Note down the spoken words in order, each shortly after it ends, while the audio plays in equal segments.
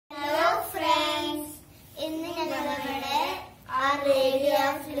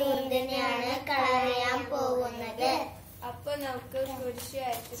നമുക്ക് കുരിശ്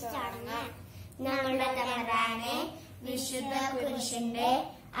വരച്ച് തുടങ്ങാം. ഞങ്ങളുടെ തമ്പുരാനെ, വിശുദ്ധ കുരിശിന്റെ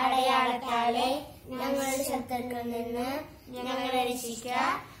അടയാളത്താലെ ഞങ്ങളുടെ ശത്രുക്കളിൽ നിന്ന് ഞങ്ങളെ രക്ഷിക്കുക.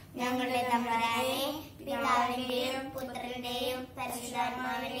 ഞങ്ങളുടെ തമ്പുരാനെ, പിതാവിന്റെയും പുത്രന്റെയും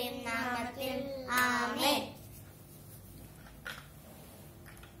പരിശുദ്ധാത്മാവിന്റെയും നാമത്തിൽ ആമേൻ.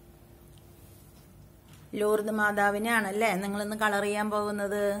 ലൂർദ് മാതാവിനെയാണല്ലേ നിങ്ങളിന്ന് കളർ ചെയ്യാൻ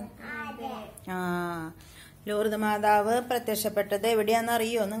പോകുന്നത്? ആ, ലൂർദ് മാതാവ് പ്രത്യക്ഷപ്പെട്ടത് എവിടെയാന്ന്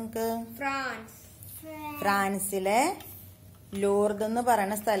അറിയോ നിങ്ങക്ക്? ഫ്രാൻസിലെ ലൂർദ് എന്ന്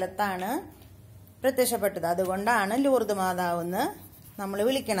പറയുന്ന സ്ഥലത്താണ് പ്രത്യക്ഷപ്പെട്ടത്. അതുകൊണ്ടാണ് ലൂർദ് മാതാവ് എന്ന് നമ്മൾ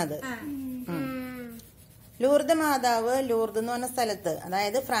വിളിക്കണത്. ലൂർദ് മാതാവ് ലൂർദ് എന്ന് പറഞ്ഞ സ്ഥലത്ത്,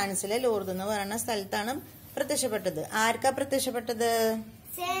 അതായത് ഫ്രാൻസിലെ ലൂർദ് എന്ന് പറയുന്ന സ്ഥലത്താണ് പ്രത്യക്ഷപ്പെട്ടത്. ആർക്കാ പ്രത്യക്ഷപ്പെട്ടത്?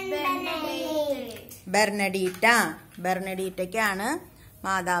 ബെർണഡീറ്റയ്ക്കാണ്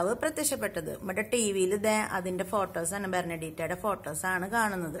മാതാവ് പ്രത്യക്ഷപ്പെട്ടത്. ഇവിടെ ടിവിയിൽ അതിന്റെ ഫോട്ടോസാണ്, ബെർണഡീറ്റയുടെ ഫോട്ടോസാണ്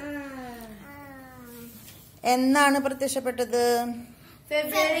കാണുന്നത്. എന്നാണ് പ്രത്യക്ഷപ്പെട്ടത്?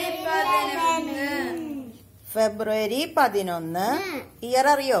 ഫെബ്രുവരി 11. ഇയർ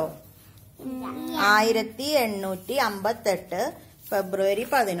അറിയോ? 1858 ഫെബ്രുവരി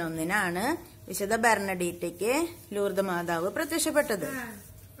 11 വിശുദ്ധ ബെർണഡീറ്റയ്ക്ക് ലൂർദ് മാതാവ് പ്രത്യക്ഷപ്പെട്ടത്.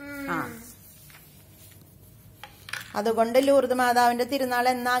 ആ, അതുകൊണ്ട് ലൂർദ് മാതാവിന്റെ തിരുനാൾ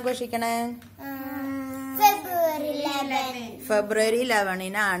എന്നാഘോഷിക്കണേ? ഫെബ്രുവരി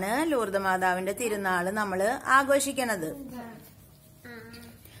 11 ലൂർദ് മാതാവിന്റെ തിരുനാള് നമ്മള് ആഘോഷിക്കണത്.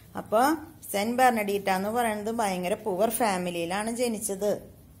 അപ്പൊ സെന്റ് ബെർണഡീറ്റ എന്ന് പറയുന്നത് ഭയങ്കര പുവർ ഫാമിലിയിലാണ് ജനിച്ചത്.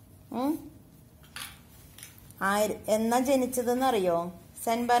 എന്നാ ജനിച്ചതെന്ന് അറിയോ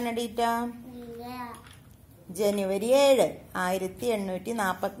സെന്റ് ബെർണഡീറ്റ? ജനുവരി 7,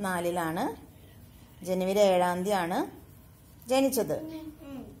 1844 ജനുവരി 7 ജനിച്ചത്.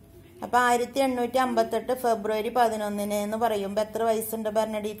 അപ്പൊ 1858 ഫെബ്രുവരി 11 എന്ന് പറയുമ്പോ എത്ര വയസ്സുണ്ട്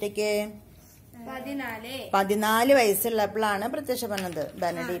ബെർണഡീറ്റയ്ക്ക്? 14 വയസ്സുള്ളപ്പോഴാണ് പ്രത്യക്ഷപ്പെടുന്നത്.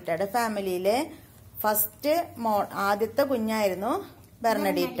 ബെർണഡീറ്റയുടെ ഫാമിലിയിലെ ഫസ്റ്റ് ആദ്യത്തെ കുഞ്ഞായിരുന്നു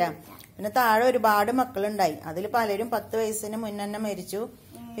ബെർണഡീറ്റ. പിന്നെ താഴെ ഒരുപാട് മക്കളുണ്ടായി. അതിൽ പലരും 10 വയസ്സിന് മുന്നേ മരിച്ചു.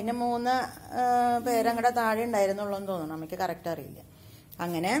 പിന്നെ 3 പേരങ്ങടെ താഴെ ഉണ്ടായിരുന്നുള്ളൂ എന്ന് തോന്നുന്നു, നമുക്ക് കറക്റ്റ് അറിയില്ല.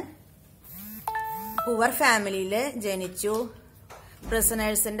 അങ്ങനെ പുവർ ഫാമിലിയില് ജനിച്ചു.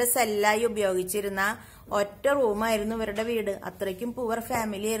 പ്രിസണേഴ്സിന്റെ സെല്ലായി ഉപയോഗിച്ചിരുന്ന ഒറ്റ റൂമായിരുന്നു ഇവരുടെ വീട്. അത്രയ്ക്കും പുവർ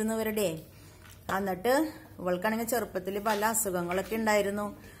ഫാമിലി ആയിരുന്നു ഇവരുടെ. എന്നിട്ട് ഇവൾക്കാണെങ്കിൽ ചെറുപ്പത്തിൽ പല അസുഖങ്ങളൊക്കെ ഉണ്ടായിരുന്നു.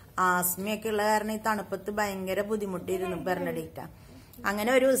 ആസ്മയൊക്കെ ഉള്ള കാരണം ഈ തണുപ്പത്ത് ഭയങ്കര ബുദ്ധിമുട്ടിയിരുന്നു ബെർണഡീറ്റ. അങ്ങനെ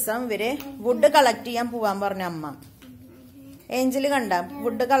ഒരു ദിവസം ഇവര് വുഡ് കളക്ട് ചെയ്യാൻ പോവാൻ പറഞ്ഞ അമ്മ. ഏഞ്ചല് കണ്ട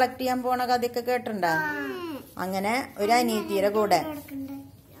വുഡ് കളക്ട് ചെയ്യാൻ പോണ കഥയൊക്കെ കേട്ടിട്ടുണ്ടാ? അങ്ങനെ ഒരു അനിയത്തിയുടെ കൂടെ,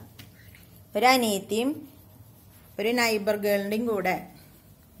 ഒരു അനിയത്തിയും ഒരു നൈബർ ഗേളിന്റെയും കൂടെ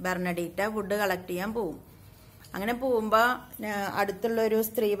ബെർണഡീറ്റ വുഡ് കളക്ട് ചെയ്യാൻ പോവും. അങ്ങനെ പോകുമ്പോ അടുത്തുള്ള ഒരു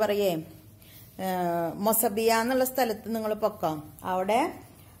സ്ത്രീ പറയേ, മൊസബിയ എന്നുള്ള സ്ഥലത്ത് നിങ്ങൾ പൊക്കാം. അവിടെ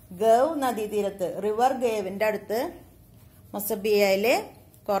ഗവ് നദീതീരത്ത്, റിവർ ഗേവിന്റെ അടുത്ത് മൊസബിയയില്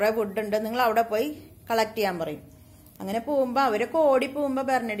കുറെ വുഡ് ഉണ്ട്, നിങ്ങൾ അവിടെ പോയി കളക്ട് ചെയ്യാൻ പറയും. അങ്ങനെ പോകുമ്പോ അവരൊക്കെ ഓടി പോകുമ്പോ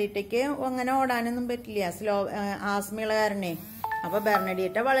ബെർണഡീറ്റയ്ക്ക് അങ്ങനെ ഓടാനൊന്നും പറ്റില്ല, ആസ്മയുള്ള കാരണേ. അപ്പൊ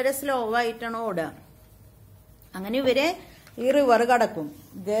ബെർണഡീറ്റ വളരെ സ്ലോ ആയിട്ടാണ് ഓടുക. അങ്ങനെ ഇവര് ഈ റിവർ കടക്കും,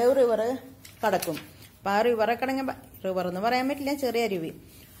 ഗേവ് റിവർ കടക്കും. അപ്പൊ ആ റിവറൊക്കെ റിവർ എന്ന് പറയാൻ പറ്റില്ല, ചെറിയ അരുവി.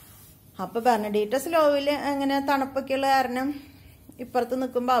 അപ്പൊ ബെർണഡീറ്റ സ്ലോവില് അങ്ങനെ തണുപ്പൊക്കെയുള്ള കാരണം ഇപ്പുറത്ത്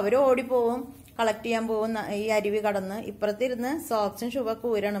നിൽക്കുമ്പോ അവര് ഓടിപ്പോവും, കളക്ട് ചെയ്യാൻ പോകും. ഈ അരുവി കടന്ന് ഇപ്പുറത്തിരുന്ന് സോക്സും ഷൂവൊക്കെ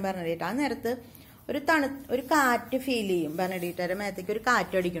ഊരാണ് ബെർണഡീറ്റ. ആ നേരത്ത് ഒരു കാറ്റ് ഫീൽ ചെയ്യും. ബെർണഡീറ്റയുടെ മേത്തേക്ക് ഒരു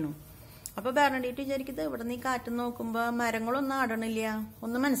കാറ്റ് അടിക്കണു. അപ്പൊ ബെർണഡീറ്റ വിചാരിക്കുന്നത് ഇവിടെ നിന്ന് ഈ കാറ്റ് നോക്കുമ്പോ മരങ്ങളൊന്നും ആടണില്ല,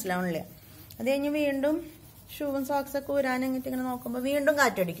 ഒന്നും മനസ്സിലാവണില്ല. അത് കഴിഞ്ഞ് വീണ്ടും ഷൂവും സോക്സൊക്കെ ഊരാനങ്ങിട്ട് ഇങ്ങനെ നോക്കുമ്പോ വീണ്ടും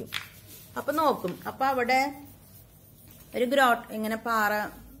കാറ്റടിക്കും. അപ്പൊ നോക്കും, അപ്പൊ അവിടെ ഒരു ഇങ്ങനെ പാറ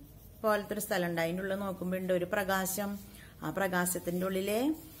പോലത്തെ ഒരു സ്ഥലം ഉണ്ട്. അതിൻ്റെ ഉള്ളിൽ നോക്കുമ്പോ ഉണ്ട് ഒരു പ്രകാശം. ആ പ്രകാശത്തിന്റെ ഉള്ളിലെ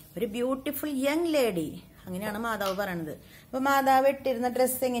ഒരു ബ്യൂട്ടിഫുൾ യങ് ലേഡി. അങ്ങനെയാണ് മാതാവ് പറയണത്. അപ്പൊ മാതാവ് ഇട്ടിരുന്ന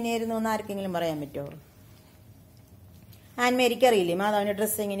ഡ്രസ്സ് എങ്ങനെയായിരുന്നു എന്ന് ആർക്കെങ്കിലും പറയാൻ പറ്റുമോ? ആൻമേരിക്ക് അറിയില്ലേ മാതാവിന്റെ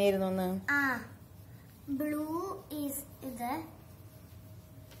ഡ്രസ്സ് എങ്ങനെയായിരുന്നു എന്ന്? ബ്ലൂ ഈസ് ഇത്,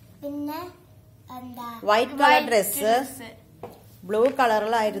 പിന്നെ വൈറ്റ് കളർ ഡ്രസ്സ്, ബ്ലൂ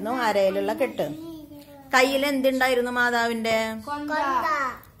കളറിലായിരുന്നു അരയിലുള്ള കെട്ട്. കയ്യിൽ എന്തുണ്ടായിരുന്നു മാതാവിന്റെ?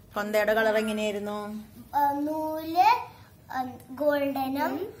 കൊന്തയുടെ കളർ എങ്ങനെയായിരുന്നു? നൂല്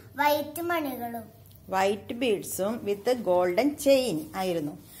ഗോൾഡനും വൈറ്റ് മണികളും, വൈറ്റ് ബീഡ്സും വിത്ത് ഗോൾഡൻ ചെയിൻ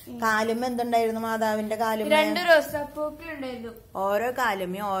ആയിരുന്നു. കാലുമ എന്തുണ്ടായിരുന്നു മാതാവിന്റെ? കാലുമ 2 റോസാപ്പൂക്കൾ ഉണ്ടായിരുന്നു. ഓരോ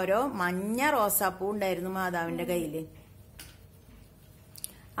കാലുമ ഓരോ മഞ്ഞ റോസാപ്പൂ ഉണ്ടായിരുന്നു മാതാവിന്റെ കയ്യില്.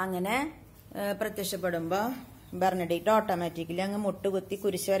 അങ്ങനെ പ്രത്യക്ഷപ്പെടുമ്പോ ബെർണഡീറ്റ ഓട്ടോമാറ്റിക്കലി അങ്ങ് മുട്ടുകുത്തി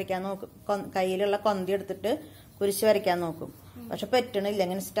കുരിശ് വരയ്ക്കാൻ നോക്കും. കയ്യിലുള്ള കൊന്തി എടുത്തിട്ട് കുരിശ് വരയ്ക്കാൻ നോക്കും. പക്ഷെ പറ്റണില്ല,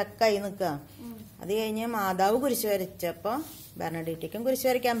 ഇങ്ങനെ സ്റ്റക്കായി നിൽക്കുക. അത് കഴിഞ്ഞ് മാതാവ് കുരിശ് വരച്ചപ്പോ ബെർണഡീറ്റയ്ക്കും കുരിശ്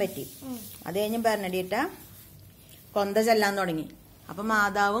വരയ്ക്കാൻ പറ്റി. അത് കഴിഞ്ഞ് ബെർണഡീറ്റ കൊന്ത ചെല്ലാൻ തുടങ്ങി. അപ്പൊ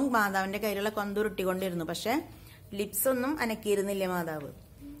മാതാവിന്റെ കയ്യിലുള്ള കൊന്ത ഉരുട്ടിക്കൊണ്ടിരുന്നു. പക്ഷെ ലിപ്സ് ഒന്നും അനക്കിയിരുന്നില്ല മാതാവ്.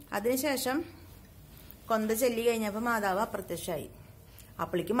 അതിനുശേഷം കൊന്ത ചെല്ലി കഴിഞ്ഞപ്പോ മാതാവ് അപ്രത്യക്ഷമായി.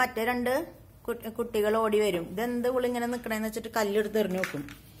 അപ്പോഴേക്ക് മറ്റേ 2 കുട്ടികൾ ഓടി വരും. ഇതെന്ത് ഇങ്ങനെ നിക്കണേന്ന് വെച്ചിട്ട് കല്ലെടുത്ത് എറിഞ്ഞു നോക്കും.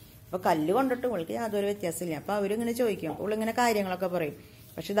 അപ്പൊ കല്ല് കൊണ്ടിട്ട് ഇവൾക്ക് യാതൊരു വ്യത്യാസമില്ല. അപ്പൊ അവരിങ്ങനെ ചോദിക്കും, ഇവളിങ്ങനെ കാര്യങ്ങളൊക്കെ പറയും.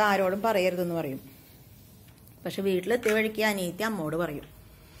 പക്ഷെ ഇത് ആരോടും പറയരുതെന്ന് പറയും. പക്ഷെ വീട്ടിലെത്തിയ വഴിക്ക് അനിയത്തി അമ്മോട് പറയും.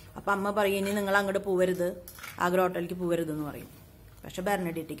 അപ്പൊ അമ്മ പറയും, ഇനി നിങ്ങൾ അങ്ങോട്ട് പോവരുത്, ആ ഗ്രോട്ടയിലേക്ക് പോവരുതെന്ന് പറയും. പക്ഷെ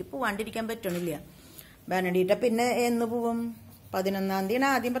ബെർണഡീറ്റയ്ക്ക് പോവാണ്ടിരിക്കാൻ പറ്റണില്ല. ബെർണഡീറ്റ പിന്നെ എന്ന് പോവും? 11-ാം തീയതിയാണ്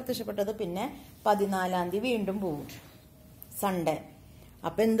ആദ്യം പ്രത്യക്ഷപ്പെട്ടത്. പിന്നെ 14-ാം തീയതി വീണ്ടും പോവും, സൺഡേ.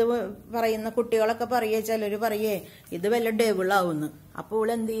 അപ്പൊ എന്ത് പറയുന്ന കുട്ടികളൊക്കെ പറയേ, ചിലര് പറയേ ഇത് വല്ല ഡെവിളാവുന്നു. അപ്പൊ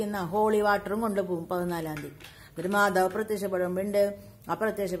ഇവള് എന്ത് ചെയ്യുന്ന ഹോളി വാട്ടറും കൊണ്ടുപോകും 14-ാം തീയതി. ഒരു മാതാവ് പ്രത്യക്ഷപ്പെടുമ്പോണ്ട് ആ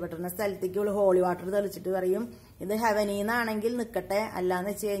പ്രത്യക്ഷപ്പെടുന്ന സ്ഥലത്തേക്ക് ഇവള് ഹോളി വാട്ടർ തെളിച്ചിട്ട് പറയും, ഇത് ഹെവനീന്നാണെങ്കിൽ നിക്കട്ടെ,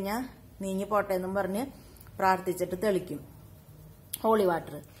 അല്ലാന്ന് വെച്ച് കഴിഞ്ഞാൽ നീങ്ങി പോട്ടെ എന്നും പറഞ്ഞ് പ്രാർത്ഥിച്ചിട്ട് തെളിക്കും ഹോളി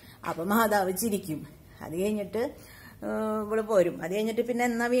വാട്ടർ. അപ്പൊ മാതാവ് ചിരിക്കും. അത് കഴിഞ്ഞിട്ട് ഇവള് പോരും. അത് കഴിഞ്ഞിട്ട് പിന്നെ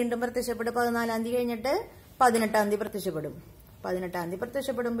എന്നാ വീണ്ടും പ്രത്യക്ഷപ്പെടും? 14-ാം തീയതി കഴിഞ്ഞിട്ട് 18-ാം തീയതി പ്രത്യക്ഷപ്പെടും. 18-ാം തീയതി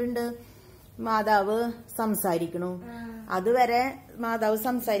പ്രത്യക്ഷപ്പെടുമ്പോണ്ട് മാതാവ് സംസാരിക്കണു. അതുവരെ മാതാവ്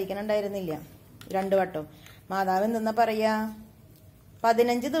സംസാരിക്കണുണ്ടായിരുന്നില്ല 2 വട്ടം. മാതാവ് എന്തെന്നാ പറയാ?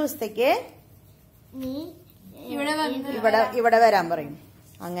 15 ദിവസത്തേക്ക് ഇവിടെ വരാൻ പറയും.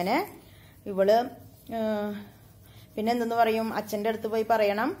 അങ്ങനെ ഇവള് പിന്നെ എന്തെന്ന് പറയും? അച്ഛന്റെ അടുത്ത് പോയി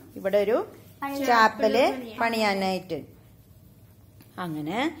പറയണം ഇവിടെ ഒരു ചാപ്പല് പണിയാനായിട്ട്.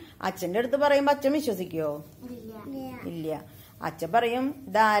 അങ്ങനെ അച്ഛന്റെ അടുത്ത് പറയുമ്പോ അച്ഛൻ വിശ്വസിക്കുവോ? ഇല്ല. അച്ഛൻ പറയും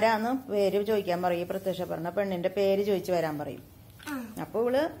ഇതാരാന്ന് പേര് ചോദിക്കാൻ പറയും. പ്രത്യക്ഷപ്പെടുന്ന പെണ്ണിന്റെ പേര് ചോദിച്ചു വരാൻ പറയും. അപ്പൊ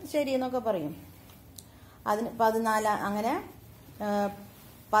ഇവള് ശരിയെന്നൊക്കെ പറയും. അതിന് 14 അങ്ങനെ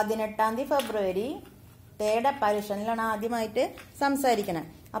 18-ാം തീയതി ഫെബ്രുവരി 3rd അപ്പാരിഷനിലാണ് ആദ്യമായിട്ട് സംസാരിക്കണേ.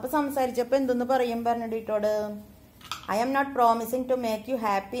 അപ്പൊ സംസാരിച്ചപ്പോ എന്തെന്ന് പറയും ബെർണഡീറ്റോട്? I am not promising to make you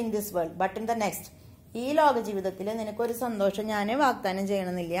happy in this world but in the next. ഈ ലോക ജീവിതത്തിൽ നിനക്കൊരു സന്തോഷം ഞാൻ വാഗ്ദാനം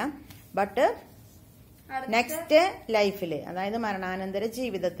ചെയ്യണമെന്നില്ല, ബട്ട് നെക്സ്റ്റ് ലൈഫില്, അതായത് മരണാനന്തര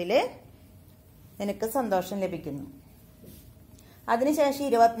ജീവിതത്തില് നിനക്ക് സന്തോഷം ലഭിക്കുന്നു. അതിനുശേഷം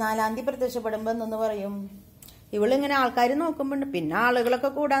 24-ാം തീയതി പ്രത്യക്ഷപ്പെടുമ്പോ എന്തെന്ന് പറയും? ഇവളിങ്ങനെ ആൾക്കാർ നോക്കുമ്പോ പിന്നെ ആളുകളൊക്കെ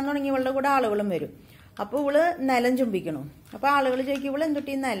കൂടാൻ തുടങ്ങി. ഇവളുടെ കൂടെ ആളുകളും വരും. അപ്പൊ ഇവള് നിലം ചുംബിക്കണു. അപ്പൊ ആളുകൾ ചോദിക്കും, ഇവള്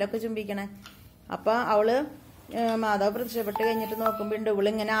എന്തുട്ടി നിലമൊക്കെ ചുംബിക്കണേ? അപ്പൊ അവള് മാതാവ് പ്രത്യക്ഷപ്പെട്ട് കഴിഞ്ഞിട്ട് നോക്കുമ്പോ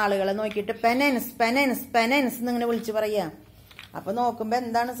ഇവളിങ്ങനെ ആളുകളെ നോക്കിയിട്ട് പെനൻസ് പെനൻസ് പെനൻസ് എന്നിങ്ങനെ വിളിച്ചു പറയാ. അപ്പൊ നോക്കുമ്പോ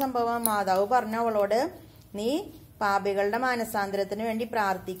എന്താണ് സംഭവം? മാതാവ് പറഞ്ഞ അവളോട്, നീ പാപികളുടെ മാനസാന്തരത്തിന് വേണ്ടി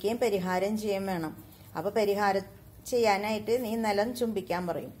പ്രാർത്ഥിക്കുകയും പരിഹാരം ചെയ്യുകയും വേണം. അപ്പൊ പരിഹാരം ചെയ്യാനായിട്ട് നീ നിലം ചുംബിക്കാൻ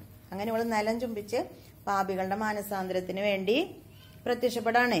പറയും. അങ്ങനെ ഇവള് നിലം ചുംബിച്ച് പാപികളുടെ മാനസാന്തരത്തിന് വേണ്ടി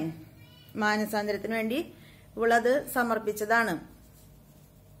പ്രത്യക്ഷപ്പെടാണേ. മാനസാന്തരത്തിന് വേണ്ടി ഇവളത് സമർപ്പിച്ചതാണ്.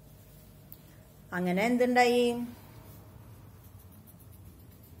 അങ്ങനെ എന്തുണ്ടായി?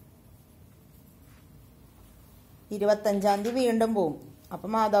 ഇരുപത്തഞ്ചാം തീയതി വീണ്ടും പോവും. അപ്പൊ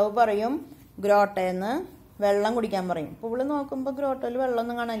മാതാവ് പറയും ഗ്രോട്ടയെന്ന് വെള്ളം കുടിക്കാൻ പറയും. അപ്പൊ ഇവള് നോക്കുമ്പോ ഗ്രോട്ടയിൽ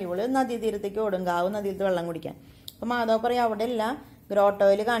വെള്ളമൊന്നും കാണാനില്ല. ഇവള് നദീതീരത്തേക്ക് ഓടും, ഗാവ് നദീരത്ത് വെള്ളം കുടിക്കാൻ. അപ്പൊ മാതാവ് പറയും അവിടെ അല്ല,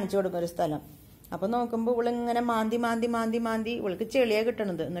 ഗ്രോട്ടോയിൽ കാണിച്ചു കൊടുക്കും ഒരു സ്ഥലം. അപ്പൊ നോക്കുമ്പോ ഇവളിങ്ങനെ മാന്തി മാന്തി മാന്തി മാന്തി ഇവൾക്ക് ചെളിയാ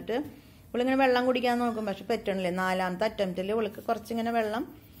കിട്ടണത്. എന്നിട്ട് ഇവളിങ്ങനെ വെള്ളം കുടിക്കാൻ നോക്കും, പക്ഷെ പറ്റണില്ലേ. 4ാമത്തെ അറ്റംപ്റ്റില് ഇവൾക്ക് കുറച്ചിങ്ങനെ വെള്ളം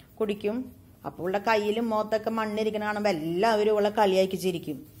കുടിക്കും. അപ്പൊ ഇവളുടെ കയ്യിലും മുഖത്തൊക്കെ മണ്ണിരിക്കണ കാണുമ്പോ എല്ലാവരും ഇവളെ കളിയാക്കി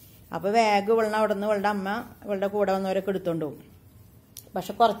ചിരിക്കും. അപ്പൊ വേഗം ഇവളിനെ അവിടെ നിന്ന് ഇവളുടെ അമ്മ ഇവളുടെ കൂടെ വന്നവരൊക്കെ എടുത്തോണ്ട് പോകും.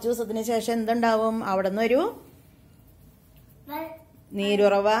 പക്ഷെ കുറച്ചു ദിവസത്തിന് ശേഷം എന്തുണ്ടാവും? അവിടെ നിന്നൊരു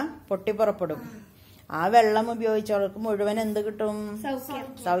നീരുറവ പൊട്ടിപ്പുറപ്പെടും. ആ വെള്ളം ഉപയോഗിച്ചവർക്ക് മുഴുവൻ എന്ത് കിട്ടും?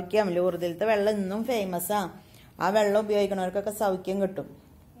 സൗഖ്യം. ലൂർദിലത്തെ വെള്ളം ഇന്നും ഫേമസാ. ആ വെള്ളം ഉപയോഗിക്കുന്നവർക്കൊക്കെ സൗഖ്യം കിട്ടും.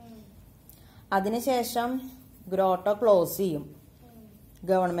 അതിനുശേഷം ഗ്രോട്ടോ ക്ലോസ് ചെയ്യും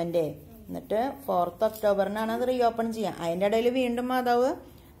ഗവൺമെന്റ്. എന്നിട്ട് 4th ഒക്ടോബറിനാണ് അത് റീഓപ്പൺ ചെയ്യാം. അതിന്റെ ഇടയിൽ വീണ്ടും മാതാവ്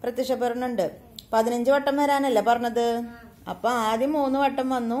പ്രത്യക്ഷപ്പെടുന്നുണ്ട്. 15 വട്ടം വരാനല്ലേ പറഞ്ഞത്? അപ്പൊ ആദ്യം 3 വട്ടം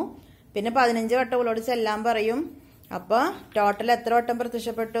വന്നു, പിന്നെ 15 വട്ടം ഇവളോട് ചെല്ലാൻ പറയും. അപ്പൊ ടോട്ടൽ എത്ര വട്ടം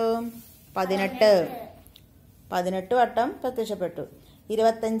പ്രത്യക്ഷപ്പെട്ടു? 18 വട്ടം പ്രത്യക്ഷപ്പെട്ടു.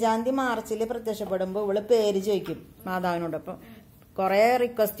 25-ാം തീയതി മാർച്ചിൽ പ്രത്യക്ഷപ്പെടുമ്പോ ഇവള് പേര് ചോദിക്കും മാതാവിനോട്. അപ്പൊ കൊറേ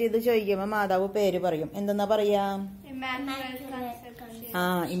റിക്വസ്റ്റ് ചെയ്ത് ചോദിക്കുമ്പോ മാതാവ് പേര് പറയും. എന്തെന്നാ പറയാ?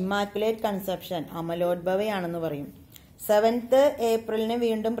 ഇമ്മാക്കുലേറ്റ് കൺസെപ്ഷൻ, അമലോദ്ഭവയാണെന്ന് പറയും. 7th ഏപ്രിലിന്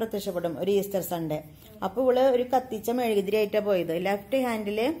വീണ്ടും പ്രത്യക്ഷപ്പെടും, ഒരു ഈസ്റ്റർ സൺഡേ. അപ്പൊ ഇവള് ഒരു കത്തിച്ച മെഴുകുതിരിയായിട്ടാ പോയത്. ലെഫ്റ്റ്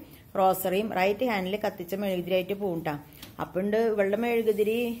ഹാൻഡില് റോസറിയും റൈറ്റ് ഹാൻഡില് കത്തിച്ച മെഴുകുതിരിയായിട്ട് പോണ്ടാ. അപ്പണ്ട് ഇവളുടെ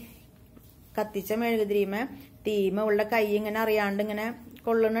മെഴുകുതിരി, കത്തിച്ച മെഴുകുതിരിമേ തീമ ഇവളുടെ കൈ ഇങ്ങനെ അറിയാണ്ട് ഇങ്ങനെ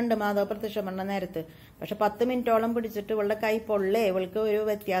കൊള്ളുന്നുണ്ട് മാതാവ് പ്രത്യക്ഷപ്പെടുന്ന നേരത്ത്. പക്ഷെ 10 മിനിറ്റോളം പിടിച്ചിട്ട് ഇവളുടെ കൈ പൊള്ളേ, ഇവൾക്ക് ഒരു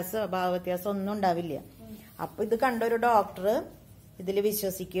ഭാവവ്യത്യാസം ഒന്നും ഉണ്ടാവില്ല. അപ്പൊ ഇത് കണ്ടൊരു ഡോക്ടർ ഇതില്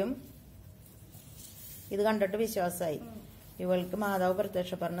വിശ്വസിക്കും. ഇത് കണ്ടിട്ട് വിശ്വാസമായി. ഇവൾക്ക് മാതാവ്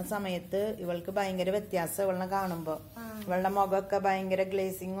പ്രത്യക്ഷപ്പെടുന്ന സമയത്ത് ഇവൾക്ക് ഭയങ്കര വ്യത്യാസം ഇവളെ കാണുമ്പോ. ഇവളുടെ മുഖമൊക്കെ ഭയങ്കര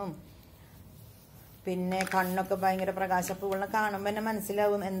ഗ്ലേസിങ്ങും പിന്നെ കണ്ണൊക്കെ ഭയങ്കര പ്രകാശം. അപ്പൊ ഇവളെ കാണുമ്പോ എന്നെ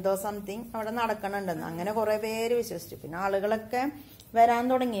മനസ്സിലാവും എന്തോ സംതിങ് അവിടെ നടക്കണുണ്ടെന്ന്. അങ്ങനെ കുറെ പേര് വിശ്വസിച്ചു. പിന്നെ ആളുകളൊക്കെ വരാൻ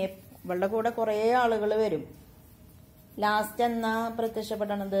തുടങ്ങി. ഇവളുടെ കൂടെ കുറെ ആളുകൾ വരും. ലാസ്റ്റ് എന്നാ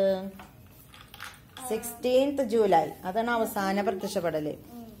പ്രത്യക്ഷപ്പെടണത്? 16th July. അതാണ് അവസാന പ്രത്യക്ഷപ്പെടല്.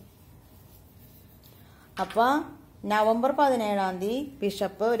 അപ്പൊ നവംബർ 17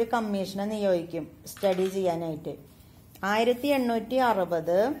 ബിഷപ്പ് ഒരു കമ്മീഷനെ നിയോഗിക്കും സ്റ്റഡി ചെയ്യാനായിട്ട്.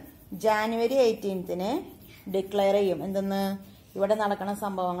 1860 ജാനുവരി 18 ഡിക്ലെയർ ചെയ്യും എന്തെന്ന്, ഇവിടെ നടക്കുന്ന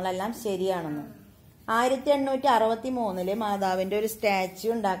സംഭവങ്ങളെല്ലാം ശരിയാണെന്ന്. 1863 മാതാവിന്റെ ഒരു സ്റ്റാച്യു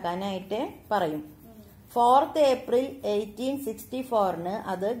ഉണ്ടാക്കാനായിട്ട് പറയും. 4th ഏപ്രിൽ 1864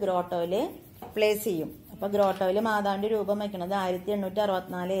 അത് ഗ്രോട്ടോയില് പ്ലേസ് ചെയ്യും. അപ്പൊ ഗ്രോട്ടോയില് മാതാവിന്റെ രൂപം വയ്ക്കുന്നത്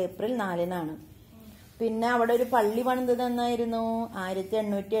 1864 ഏപ്രിൽ 4 പിന്നെ അവിടെ ഒരു പള്ളി പണിതത് എന്നായിരുന്നു?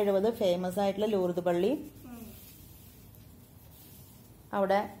 1870 ഫേമസ് ആയിട്ടുള്ള ലൂർദ് പള്ളി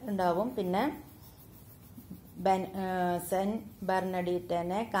അവിടെ ഉണ്ടാവും. പിന്നെ സെന്റ്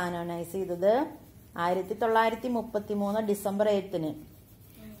ബെർണഡീറ്റനെ കാനോനൈസ് ചെയ്തത് 1933 ഡിസംബർ 8.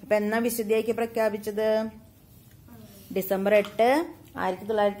 അപ്പൊ എന്നാ വിശുദ്ധിയാക്കി പ്രഖ്യാപിച്ചത്? ഡിസംബർ 8,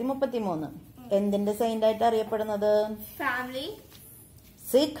 1933. എന്തിന്റെ സെയിന്റ് ആയിട്ട് അറിയപ്പെടുന്നത്? Family,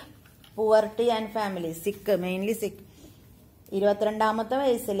 Sikh, പുവർട്ടി and family. Sikh, mainly Sikh. 22ാമത്തെ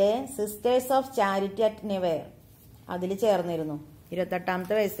വയസ്സിലെ sisters of charity at നിവേർ അതിൽ ചേർന്നിരുന്നു.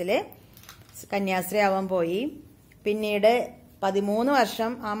 28ാമത്തെ വയസ്സില് കന്യാസ്ത്രീ ആവാൻ പോയി. പിന്നീട് 13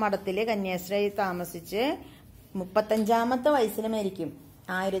 വർഷം ആ മഠത്തില് കന്യാസ്ത്രീ താമസിച്ച് 35ാമത്തെ വയസ്സിൽ മരിക്കും.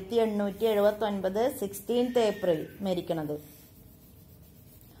 1879 16th ഏപ്രിൽ മരിക്കണത്.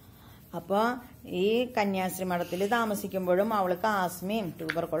 അപ്പൊ ഈ കന്യാസ്ത്രീ മഠത്തിൽ താമസിക്കുമ്പോഴും അവൾക്ക് ആസ്മയും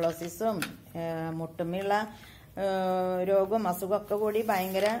ട്യൂബർകുലോസിസും മുട്ടുമുള്ള രോഗവും അസുഖമൊക്കെ കൂടി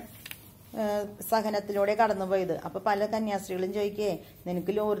ഭയങ്കര സഹനത്തിലൂടെ കടന്നുപോയത്. അപ്പൊ പല കന്യാസ്ത്രീകളും ചോദിക്കേ,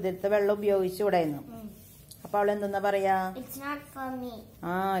 നിനക്ക് ലൂർദിലത്തെ വെള്ളം ഉപയോഗിച്ചുകൂടായിരുന്നു. അപ്പൊ അവൾ എന്തെന്നാ പറയാ?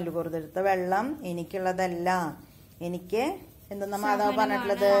 ലൂർദിലത്തെ വെള്ളം എനിക്കുള്ളതല്ല. എനിക്ക് എന്തെന്നാ മാതാവ്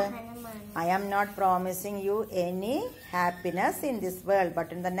പറഞ്ഞിട്ടുള്ളത്? I am not promising U any happiness in this world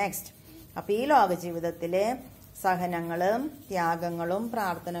but in the next. അപ്പൊ ഈ ലോക ജീവിതത്തില് സഹനങ്ങളും ത്യാഗങ്ങളും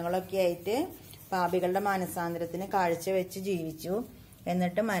പ്രാർത്ഥനകളും ഒക്കെ ആയിട്ട് പാപികളുടെ മാനസാന്തരത്തിന് കാഴ്ചവെച്ച് ജീവിച്ചു.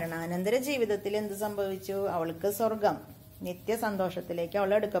 എന്നിട്ട് മരണാനന്തര ജീവിതത്തിൽ എന്ത് സംഭവിച്ചു? അവൾക്ക് സ്വർഗം, നിത്യസന്തോഷത്തിലേക്ക്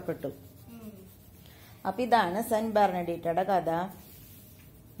അവൾ എടുക്കപ്പെട്ടു. അപ്പൊ ഇതാണ് സെന്റ് ബെർണഡീറ്റയുടെ കഥ.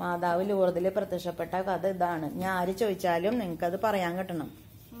 മാതാവ് ലൂർദിൽ പ്രത്യക്ഷപ്പെട്ട കഥ ഇതാണ്. ഞാൻ ആര് ചോദിച്ചാലും നിങ്ങൾക്കത് പറയാൻ കിട്ടണം.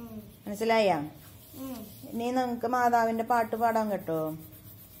 മനസ്സിലായ? ഇനി നിങ്ങൾക്ക് മാതാവിന്റെ പാട്ട് പാടാൻ കേട്ടോ?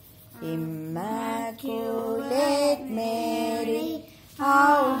 Immaculate Mary,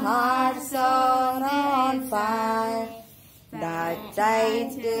 how hearts are on fire, that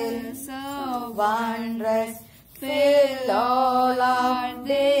title so wondrous fill all our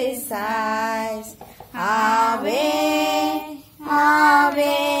desires. Ave,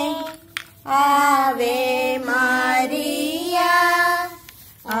 Ave, Ave Maria,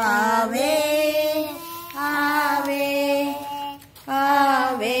 Ave, Ave,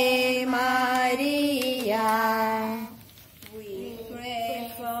 Ave Maria. we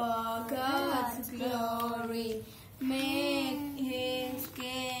pray for God's glory, make His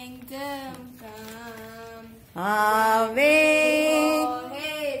kingdom come.